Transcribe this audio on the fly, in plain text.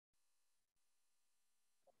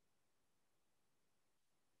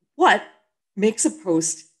What makes a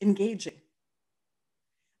post engaging?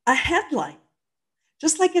 A headline.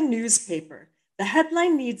 Just like a newspaper, the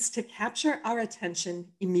headline needs to capture our attention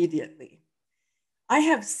immediately. I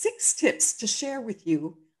have 6 tips to share with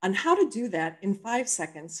you on how to do that in 5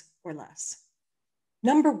 seconds or less.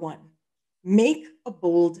 Number one, make a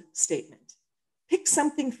bold statement. Pick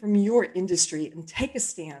something from your industry and take a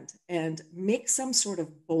stand and make some sort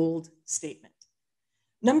of bold statement.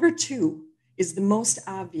 Number two is the most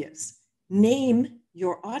obvious. Name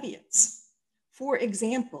your audience. For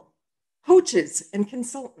example, coaches and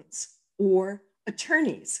consultants, or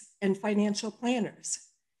attorneys and financial planners.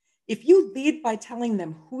 If you lead by telling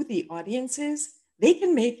them who the audience is, they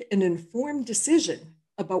can make an informed decision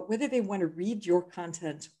about whether they want to read your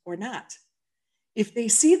content or not. If they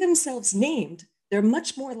see themselves named, they're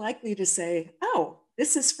much more likely to say, "Oh,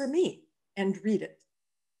 this is for me," and read it.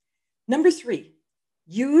 Number three,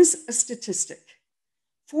 use a statistic.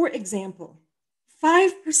 For example,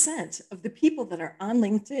 5% of the people that are on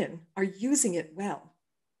LinkedIn are using it well.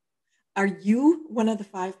 Are you one of the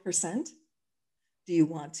 5%? Do you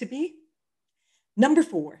want to be? Number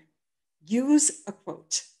four, use a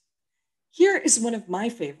quote. Here is one of my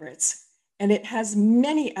favorites, and it has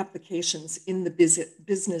many applications in the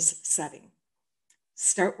business setting.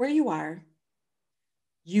 Start where you are,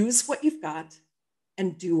 use what you've got,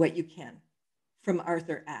 and do what you can. From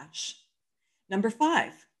Arthur Ashe. Number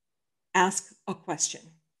five, ask a question.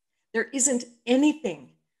 There isn't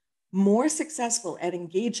anything more successful at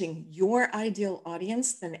engaging your ideal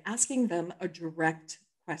audience than asking them a direct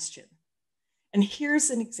question. And here's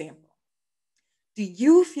an example. Do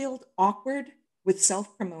you feel awkward with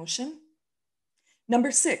self-promotion? Number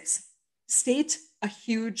six, state a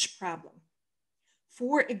huge problem.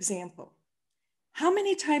 For example, how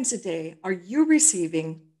many times a day are you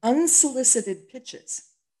receiving unsolicited pitches?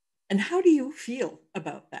 And how do you feel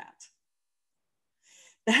about that?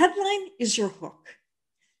 The headline is your hook.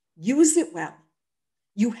 Use it well.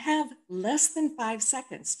 You have less than 5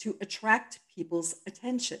 seconds to attract people's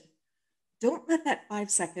attention. Don't let that 5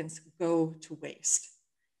 seconds go to waste.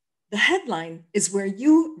 The headline is where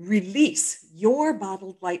you release your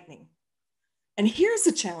bottled lightning. And here's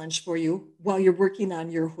a challenge for you while you're working on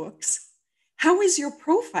your hooks. How is your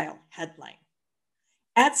profile headline?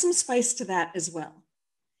 Add some spice to that as well.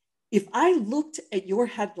 If I looked at your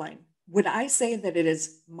headline, would I say that it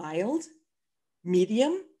is mild,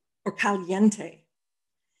 medium, or caliente?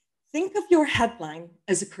 Think of your headline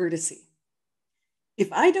as a courtesy.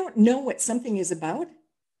 If I don't know what something is about,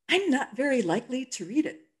 I'm not very likely to read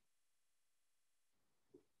it.